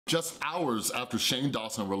Just hours after Shane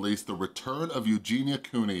Dawson released The Return of Eugenia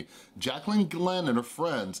Cooney, Jaclyn Glenn and her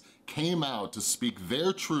friends came out to speak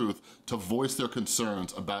their truth to voice their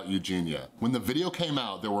concerns about Eugenia. When the video came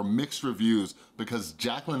out, there were mixed reviews because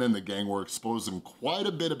Jaclyn and the gang were exposing quite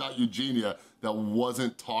a bit about Eugenia that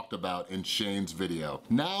wasn't talked about in Shane's video.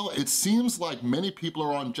 Now, it seems like many people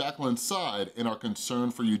are on Jaclyn's side and are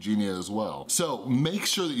concerned for Eugenia as well. So make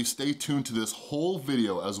sure that you stay tuned to this whole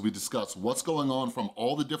video as we discuss what's going on from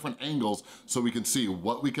all the different angles so we can see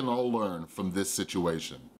what we can all learn from this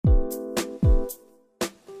situation.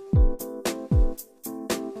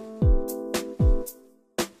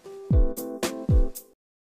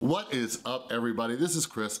 What is up, everybody? This is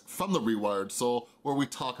Chris from The Rewired Soul, where we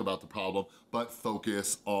talk about the problem, but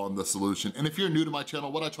focus on the solution. And if you're new to my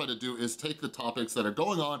channel, what I try to do is take the topics that are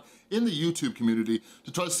going on in the YouTube community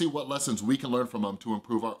to try to see what lessons we can learn from them to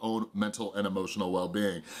improve our own mental and emotional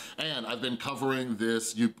well-being. And I've been covering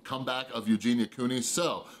this comeback of Eugenia Cooney,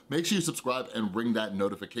 so make sure you subscribe and ring that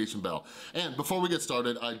notification bell. And before we get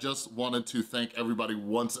started, I just wanted to thank everybody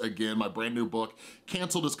once again. My brand new book,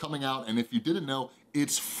 Canceled, is coming out, and if you didn't know,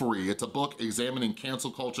 it's free. It's a book examining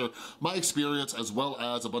cancel culture, my experience, as well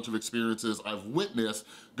as a bunch of experiences I've witnessed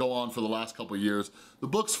go on for the last couple of years. The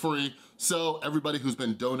book's free, so everybody who's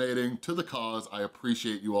been donating to the cause, I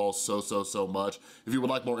appreciate you all so much. If you would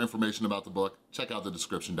like more information about the book, check out the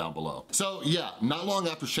description down below. So yeah, not long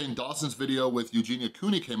after Shane Dawson's video with Eugenia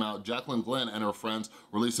Cooney came out, Jaclyn Glenn and her friends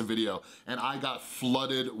released a video, and I got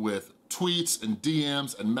flooded with tweets and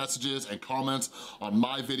DMs and messages and comments on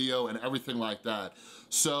my video and everything like that.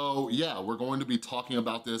 So yeah, we're going to be talking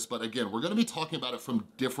about this, but again, we're gonna be talking about it from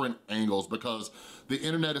different angles because the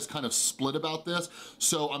internet is kind of split about this.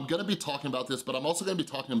 So I'm gonna be talking about this, but I'm also gonna be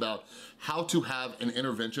talking about how to have an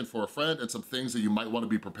intervention for a friend and some things that you might wanna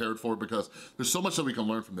be prepared for because there's so much that we can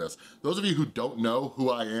learn from this. Those of you who don't know who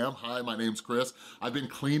I am, hi, my name's Chris. I've been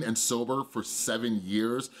clean and sober for 7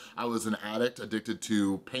 years. I was an addict, addicted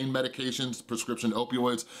to pain medications, prescription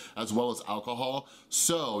opioids, as well as alcohol.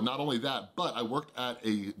 So not only that, but I worked at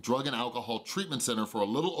a drug and alcohol treatment center for a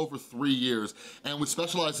little over 3 years, and we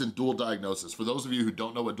specialized in dual diagnosis. For those of you who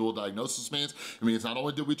don't know what dual diagnosis means, it means not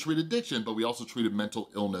only did we treat addiction, but we also treated mental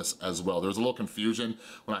illness as well. There was a little confusion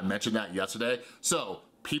when I mentioned that yesterday. So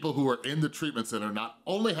people who were in the treatment center not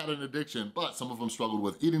only had an addiction, but some of them struggled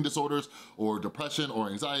with eating disorders or depression or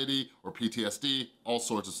anxiety or PTSD, all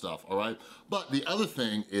sorts of stuff, all right? But the other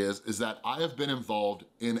thing is that I have been involved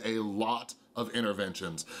in a lot of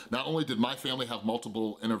interventions. Not only did my family have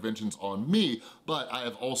multiple interventions on me, but I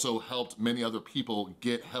have also helped many other people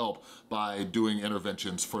get help by doing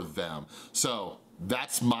interventions for them. So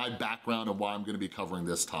that's my background and why I'm gonna be covering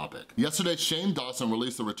this topic. Yesterday, Shane Dawson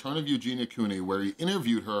released The Return of Eugenia Cooney, where he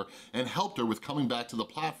interviewed her and helped her with coming back to the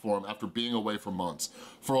platform after being away for months.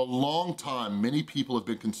 For a long time, many people have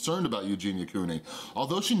been concerned about Eugenia Cooney.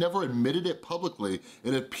 Although she never admitted it publicly,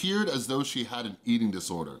 it appeared as though she had an eating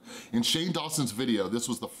disorder. In Shane Dawson's video, this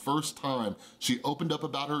was the first time she opened up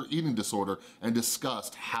about her eating disorder and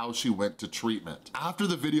discussed how she went to treatment. After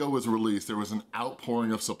the video was released, there was an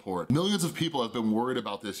outpouring of support. Millions of people have been worried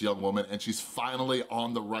about this young woman, and she's finally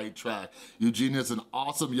on the right track. Eugenia's an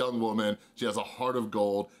awesome young woman. She has a heart of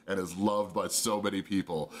gold and is loved by so many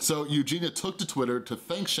people. So Eugenia took to Twitter to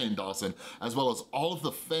thank Shane Dawson, as well as all of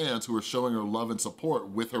the fans who were showing her love and support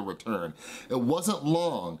with her return. It wasn't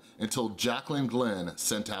long until Jaclyn Glenn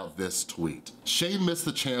sent out this tweet. Shane missed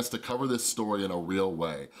the chance to cover this story in a real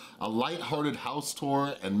way. A lighthearted house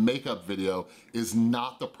tour and makeup video is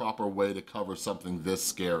not the proper way to cover something this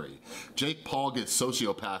scary. Jake Paul gets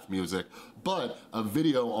sociopath music, but a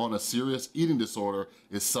video on a serious eating disorder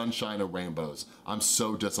is sunshine and rainbows. I'm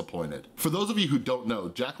so disappointed. For those of you who don't know,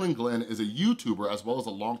 Jaclyn Glenn is a YouTuber as well as a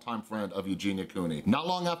longtime friend of Eugenia Cooney. Not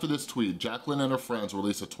long after this tweet, Jaclyn and her friends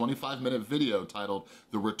released a 25-minute video titled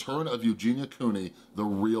The Return of Eugenia Cooney, The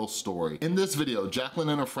Real Story. In this video, Jaclyn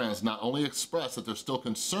and her friends not only expressed that they're still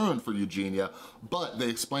concerned for Eugenia, but they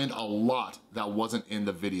explained a lot that wasn't in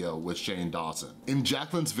the video with Shane Dawson. In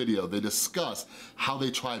Jaclyn's video, they discussed how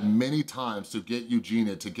they tried many times to get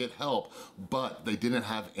Eugenia to get help, but they didn't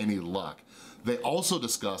have any luck. They also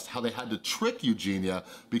discussed how they had to trick Eugenia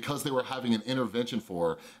because they were having an intervention for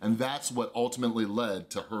her, and that's what ultimately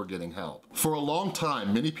led to her getting help. For a long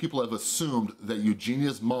time, many people have assumed that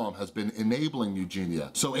Eugenia's mom has been enabling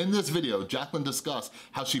Eugenia. So in this video, Jaclyn discussed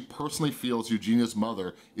how she personally feels Eugenia's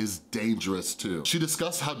mother is dangerous too. She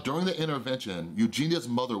discussed how during the intervention, Eugenia's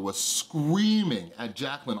mother was screaming at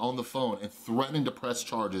Jaclyn on the phone and threatening to press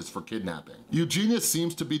charges for kidnapping. Eugenia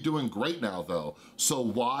seems to be doing great now though, so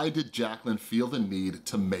why did Jaclyn feel the need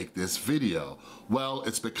to make this video? Well,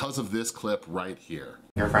 it's because of this clip right here.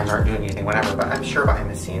 Your friends aren't doing anything, whatever, but I'm sure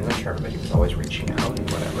behind the scenes, I'm sure everybody was always reaching out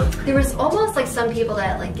and whatever. There was almost like some people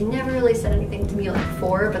that like never really said anything to me like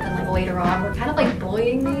before, but then like later on were kind of like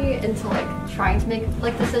bullying me into like trying to make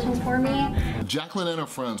like decisions for me. Jaclyn and her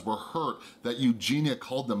friends were hurt that Eugenia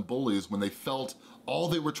called them bullies when they felt all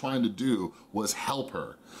they were trying to do was help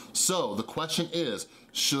her. So the question is,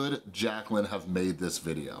 should Jaclyn have made this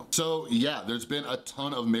video? So yeah, there's been a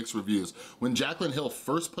ton of mixed reviews. When Jaclyn Hill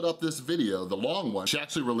first put up this video, the long one, she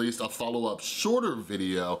actually released a follow-up shorter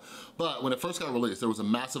video, but when it first got released, there was a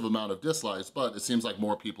massive amount of dislikes, but it seems like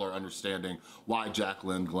more people are understanding why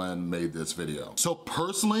Jaclyn Glenn made this video. So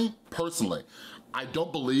personally, I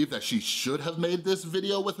don't believe that she should have made this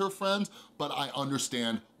video with her friends, but I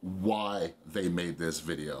understand why they made this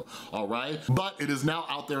video, all right? But it is now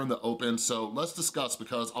out there in the open, so let's discuss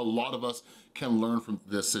because a lot of us can learn from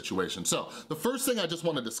this situation. So the first thing I just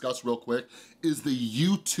wanna discuss real quick is the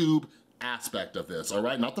YouTube aspect of this, all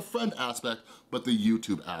right? Not the friend aspect, but the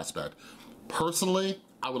YouTube aspect. Personally,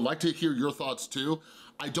 I would like to hear your thoughts too.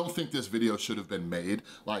 I don't think this video should have been made.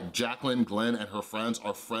 Like Jaclyn Glenn and her friends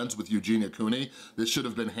are friends with Eugenia Cooney. This should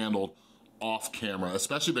have been handled off camera,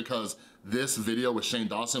 especially because this video with Shane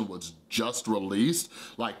Dawson was just released.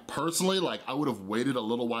 Like personally, like I would have waited a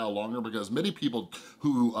little while longer because many people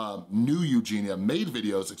who knew Eugenia made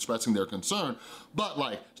videos expressing their concern, but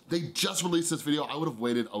like they just released this video, I would have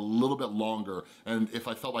waited a little bit longer. And if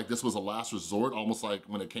I felt like this was a last resort, almost like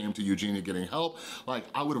when it came to Eugenia getting help, like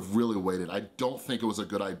I would have really waited. I don't think it was a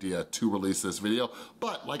good idea to release this video,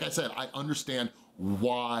 but like I said, I understand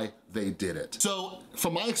why they did it. So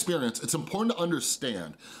from my experience, it's important to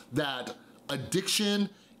understand that addiction,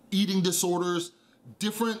 eating disorders,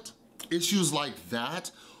 different issues like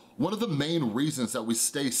that, one of the main reasons that we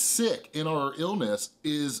stay sick in our illness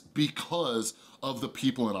is because of the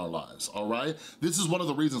people in our lives, all right? This is one of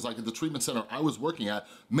the reasons, like at the treatment center I was working at,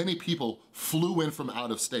 many people flew in from out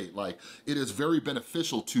of state. Like, it is very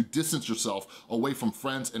beneficial to distance yourself away from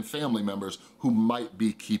friends and family members who might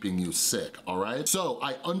be keeping you sick, all right? So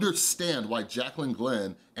I understand why Jaclyn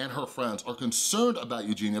Glenn and her friends are concerned about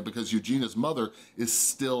Eugenia because Eugenia's mother is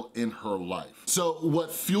still in her life. So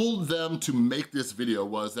what fueled them to make this video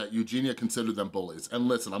was that Eugenia considered them bullies. And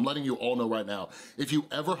listen, I'm letting you all know right now, if you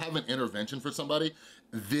ever have an intervention for somebody,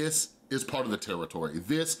 this is part of the territory.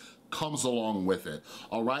 This comes along with it,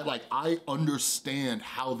 all right? Like, I understand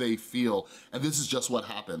how they feel, and this is just what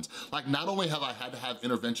happens. Like, not only have I had to have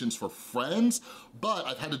interventions for friends, but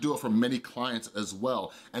I've had to do it for many clients as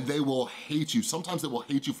well, and they will hate you. Sometimes they will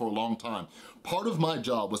hate you for a long time. Part of my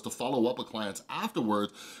job was to follow up with clients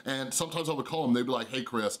afterwards, and sometimes I would call them, they'd be like, hey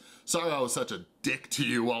Chris, sorry I was such a dick to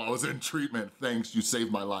you while I was in treatment, thanks, you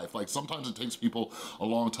saved my life. Like, sometimes it takes people a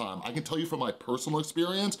long time. I can tell you from my personal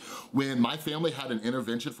experience, when my family had an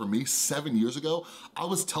intervention for me 7 years ago, I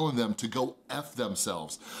was telling them to go F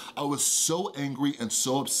themselves. I was so angry and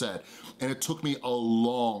so upset, and it took me a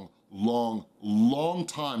long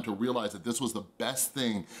time to realize that this was the best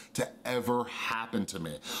thing to ever happen to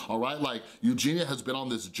me, all right? Like, Eugenia has been on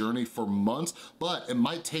this journey for months, but it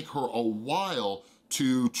might take her a while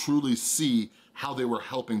to truly see how they were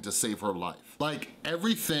helping to save her life. Like,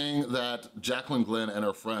 everything that Jaclyn Glenn and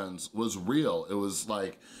her friends was real. It was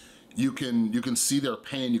like, you can see their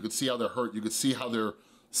pain, you can see how they're hurt, you can see how they're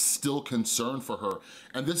still concerned for her.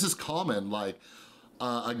 And this is common, like,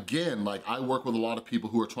 again, like I work with a lot of people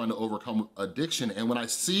who are trying to overcome addiction, and when I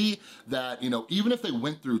see that, you know, even if they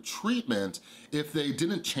went through treatment, if they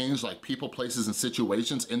didn't change like people, places, and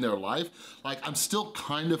situations in their life, like I'm still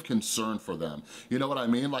kind of concerned for them. You know what I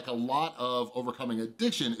mean? Like, a lot of overcoming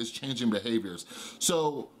addiction is changing behaviors.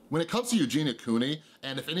 So when it comes to Eugenia Cooney,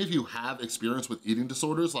 and if any of you have experience with eating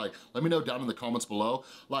disorders, like let me know down in the comments below.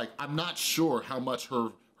 Like, I'm not sure how much her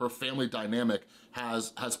family dynamic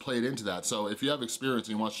has played into that. So if you have experience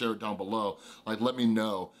and you want to share it down below, like let me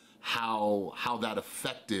know how that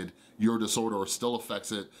affected your disorder or still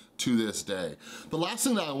affects it to this day. The last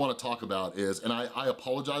thing that I want to talk about is, and I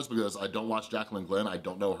apologize because I don't watch Jaclyn Glenn, I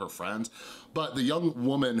don't know her friends, but the young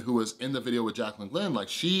woman who was in the video with Jaclyn Glenn, like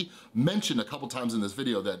she mentioned a couple times in this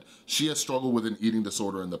video that she has struggled with an eating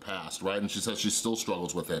disorder in the past, right? And she says she still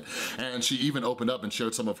struggles with it. And she even opened up and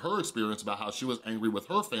shared some of her experience about how she was angry with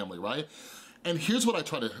her family, right? And here's what I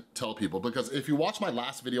try to tell people, because if you watch my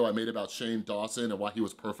last video I made about Shane Dawson and why he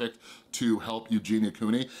was perfect to help Eugenia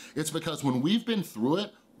Cooney, it's because when we've been through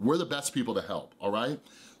it, we're the best people to help, all right?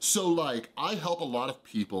 So like, I help a lot of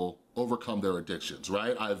people overcome their addictions,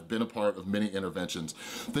 right? I've been a part of many interventions.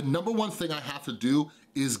 The number one thing I have to do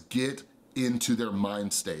is get into their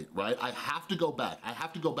mind state, right? I have to go back. I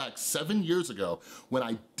have to go back 7 years ago when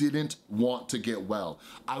I didn't want to get well.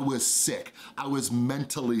 I was sick. I was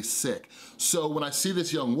mentally sick. So when I see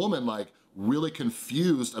this young woman like really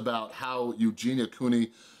confused about how Eugenia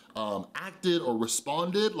Cooney acted or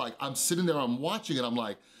responded, like I'm sitting there, I'm watching it, I'm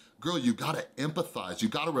like, girl, you gotta empathize. You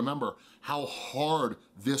gotta remember how hard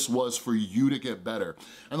this was for you to get better.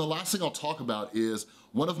 And the last thing I'll talk about is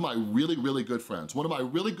one of my really, really good friends,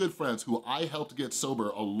 who I helped get sober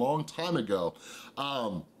a long time ago,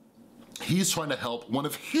 he's trying to help one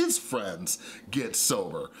of his friends get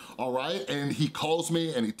sober, all right? And he calls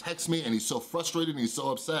me and he texts me and he's so frustrated and he's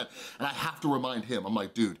so upset. And I have to remind him, I'm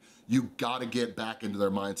like, dude, you gotta get back into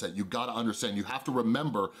their mindset. You gotta understand. You have to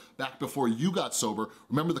remember back before you got sober,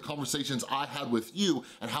 remember the conversations I had with you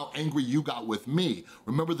and how angry you got with me.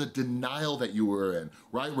 Remember the denial that you were in,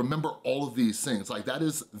 right? Remember all of these things. Like that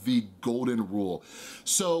is the golden rule.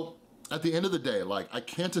 So at the end of the day, like I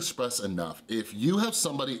can't express enough, if you have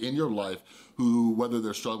somebody in your life who, whether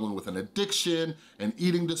they're struggling with an addiction, an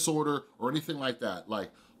eating disorder, or anything like that,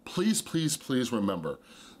 like please, please, please remember,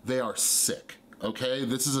 they are sick. Okay,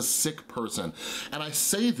 this is a sick person. And I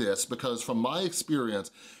say this because from my experience,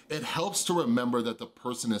 it helps to remember that the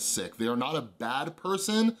person is sick. They are not a bad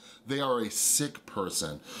person, they are a sick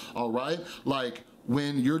person, all right? Like,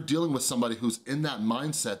 when you're dealing with somebody who's in that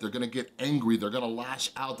mindset, they're gonna get angry, they're gonna lash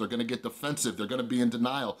out, they're gonna get defensive, they're gonna be in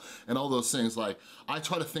denial, and all those things. Like, I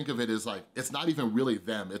try to think of it as like, it's not even really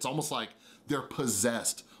them. It's almost like they're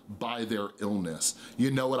possessed by their illness.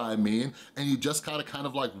 You know what I mean? And you just gotta kind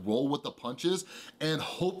of like roll with the punches, and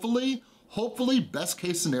hopefully, best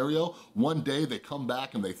case scenario, one day they come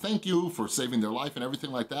back and they thank you for saving their life and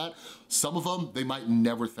everything like that. Some of them, they might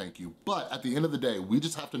never thank you. But at the end of the day, we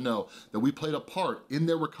just have to know that we played a part in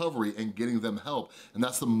their recovery and getting them help, and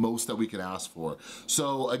that's the most that we can ask for.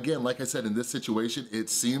 So again, like I said, in this situation, it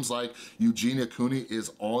seems like Eugenia Cooney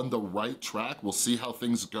is on the right track. We'll see how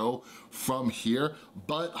things go from here,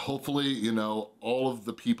 but hopefully, you know, all of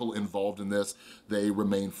the people involved in this, they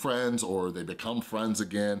remain friends or they become friends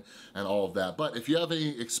again and all of that. But if you have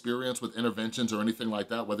any experience with interventions or anything like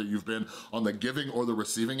that, whether you've been on the giving or the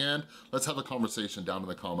receiving end, let's have a conversation down in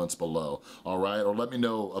the comments below, all right? Or let me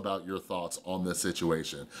know about your thoughts on this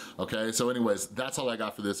situation, okay? So anyways, that's all I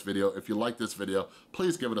got for this video. If you like this video,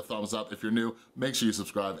 please give it a thumbs up. If you're new, make sure you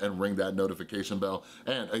subscribe and ring that notification bell.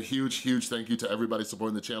 And a huge, huge thank you to everybody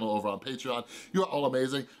supporting the channel over on Patreon. You're all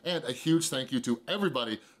amazing. And a huge thank you to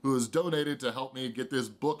everybody who has donated to help me get this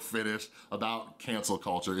book finished about cancel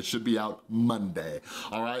culture. It should be out Monday,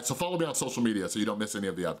 all right? So follow me on social media so you don't miss any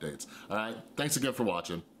of the updates, all right? Thanks again for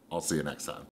watching. I'll see you next time.